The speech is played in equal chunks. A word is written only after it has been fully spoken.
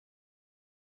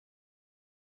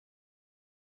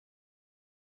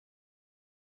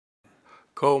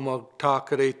Ko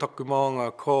Takere toku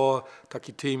maunga, ko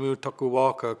Takitimu toku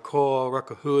waka, ko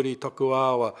Rakahuri toku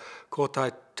awa, ko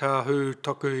Taitahu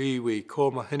toku iwi, ko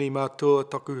Mahini Matua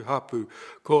toku hapu,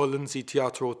 ko Lindsay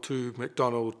Teatro tu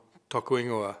McDonald toku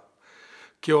ingoa.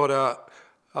 Kia ora,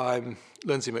 I'm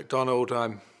Lindsay McDonald.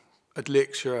 I'm a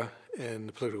lecturer in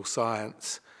the Political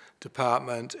Science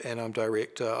Department and I'm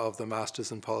Director of the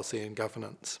Masters in Policy and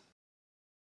Governance.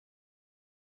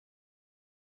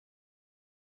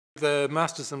 The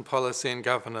Masters in Policy and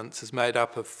Governance is made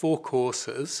up of 4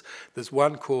 courses. There's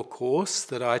one core course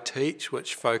that I teach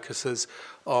which focuses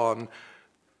on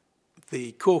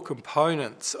the core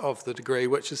components of the degree,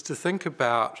 which is to think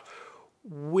about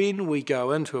when we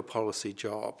go into a policy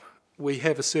job, we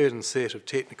have a certain set of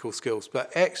technical skills,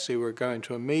 but actually we're going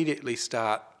to immediately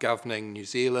start governing New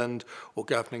Zealand or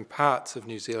governing parts of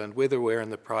New Zealand, whether we're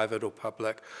in the private or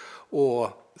public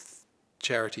or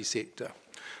charity sector.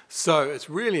 So it's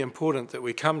really important that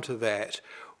we come to that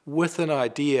with an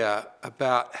idea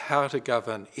about how to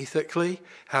govern ethically,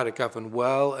 how to govern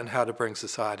well, and how to bring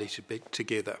society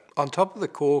together. On top of the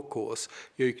core course,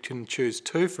 you can choose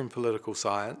 2 from political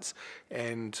science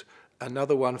and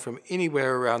another one from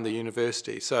anywhere around the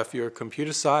university. So if you're a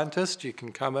computer scientist, you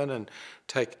can come in and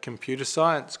take a computer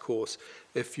science course.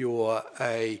 If you're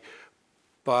a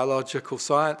biological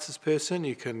sciences person,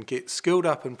 you can get skilled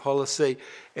up in policy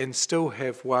and still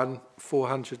have one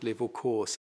 400 level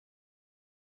course.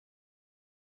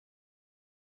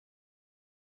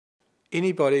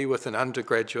 Anybody with an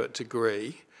undergraduate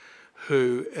degree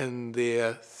who in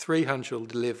their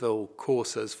 300 level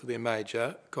courses for their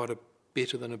major got a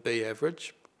better than a B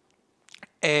average,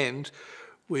 and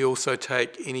we also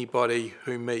take anybody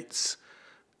who meets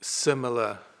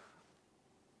similar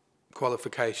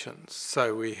qualifications.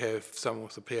 So we have someone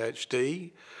with a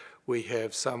PhD, we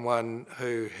have someone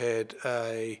who had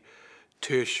a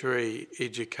tertiary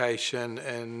education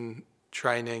and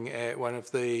training at one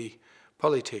of the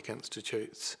Polytech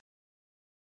institutes.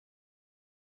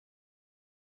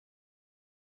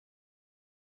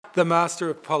 The Master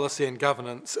of Policy and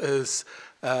Governance is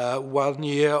a 1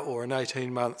 year or an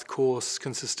 18-month course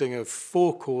consisting of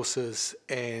 4 courses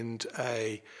and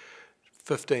a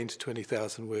 15 to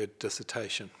 20,000 word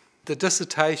dissertation. The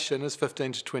dissertation is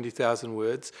 15 to 20,000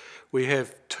 words. We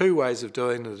have 2 ways of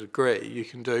doing the degree. You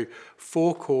can do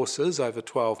 4 courses over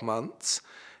 12 months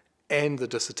and the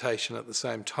dissertation at the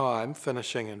same time,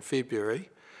 finishing in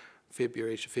February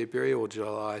to February or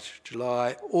July to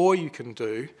July, or you can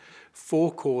do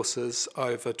 4 courses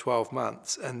over 12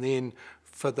 months and then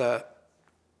for the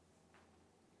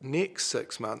next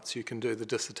 6 months you can do the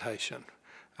dissertation.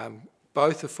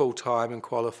 Both are full-time and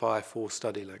qualify for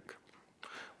StudyLink.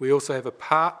 We also have a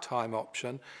part-time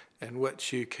option in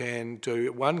which you can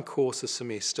do 1 course a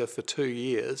semester for 2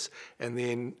 years and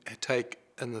then take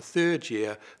in the 3rd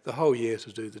year the whole year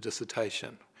to do the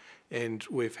dissertation. And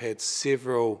we've had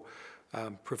several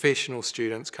professional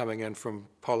students coming in from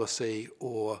policy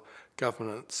or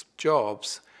governance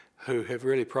jobs who have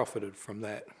really profited from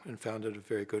that and found it a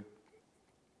very good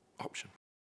option.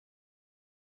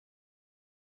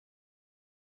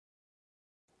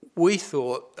 We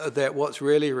thought that what's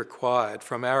really required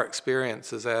from our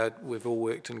experiences, we've all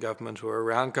worked in government or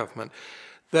around government,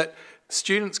 that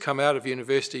students come out of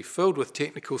university filled with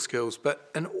technical skills, but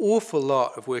an awful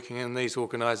lot of working in these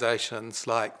organisations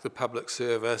like the public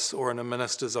service or in a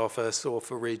minister's office or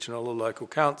for regional or local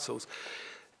councils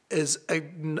is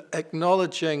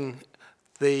acknowledging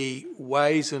the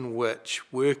ways in which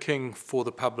working for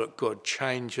the public good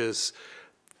changes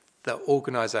the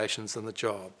organisations and the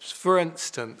jobs. For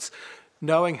instance,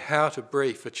 knowing how to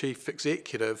brief a chief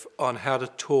executive on how to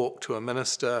talk to a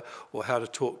minister or how to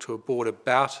talk to a board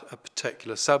about a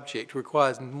particular subject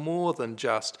requires more than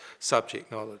just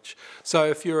subject knowledge. So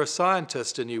if you're a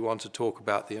scientist and you want to talk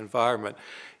about the environment,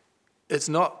 it's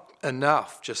not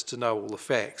enough just to know all the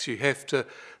facts. You have to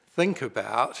think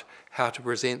about how to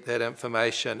present that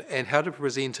information and how to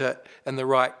present it in the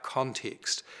right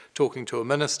context. Talking to a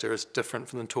minister is different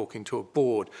from talking to a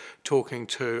board. Talking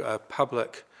to a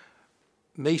public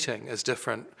meeting is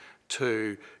different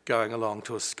to going along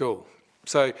to a school.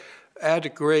 So our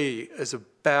degree is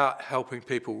about helping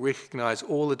people recognise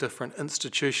all the different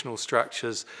institutional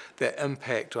structures that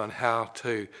impact on how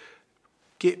to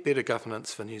get better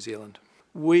governance for New Zealand.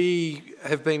 We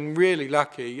have been really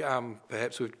lucky,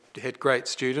 perhaps we've had great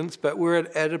students, but we're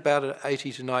at about an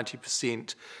 80 to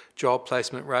 90% job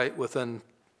placement rate within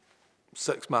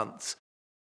 6 months.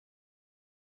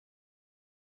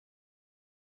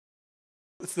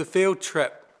 The field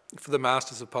trip for the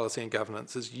Masters of Policy and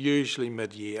Governance is usually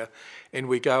mid-year, and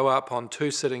we go up on 2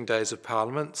 sitting days of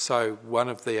Parliament. So one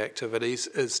of the activities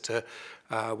is to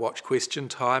watch question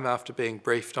time after being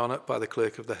briefed on it by the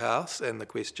Clerk of the House and the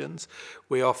questions.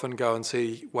 We often go and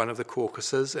see one of the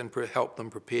caucuses and help them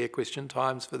prepare question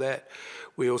times for that.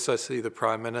 We also see the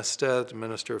Prime Minister, the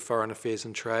Minister of Foreign Affairs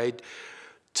and Trade,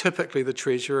 typically the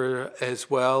Treasurer as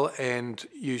well, and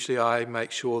usually I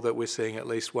make sure that we're seeing at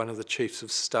least one of the Chiefs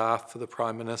of Staff for the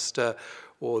Prime Minister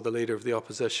or the Leader of the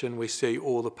Opposition. We see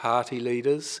all the party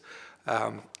leaders.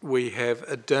 We have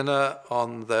a dinner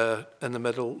in the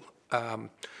middle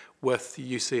with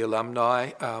UC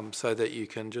alumni so that you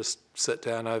can just sit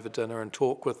down over dinner and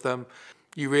talk with them.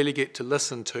 You really get to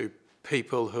listen to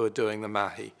people who are doing the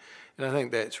mahi, and I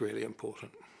think that's really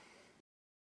important.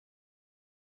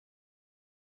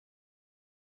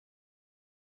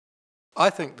 I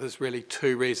think there's really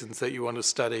 2 reasons that you want to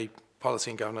study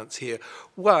policy and governance here.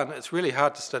 One, it's really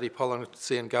hard to study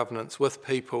policy and governance with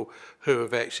people who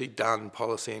have actually done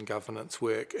policy and governance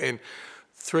work. And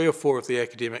 3 or 4 of the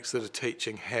academics that are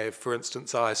teaching have. For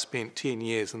instance, I spent 10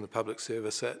 years in the public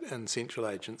service in central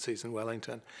agencies in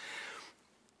Wellington.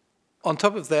 On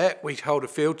top of that, we hold a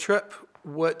field trip,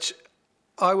 which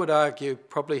I would argue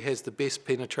probably has the best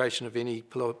penetration of any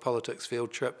politics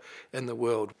field trip in the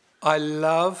world. I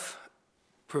love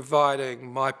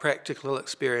providing my practical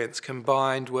experience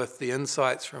combined with the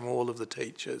insights from all of the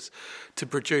teachers to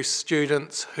produce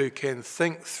students who can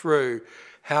think through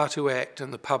how to act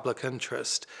in the public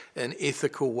interest in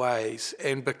ethical ways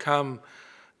and become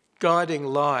guiding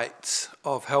lights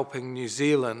of helping New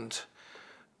Zealand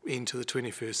into the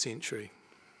 21st century.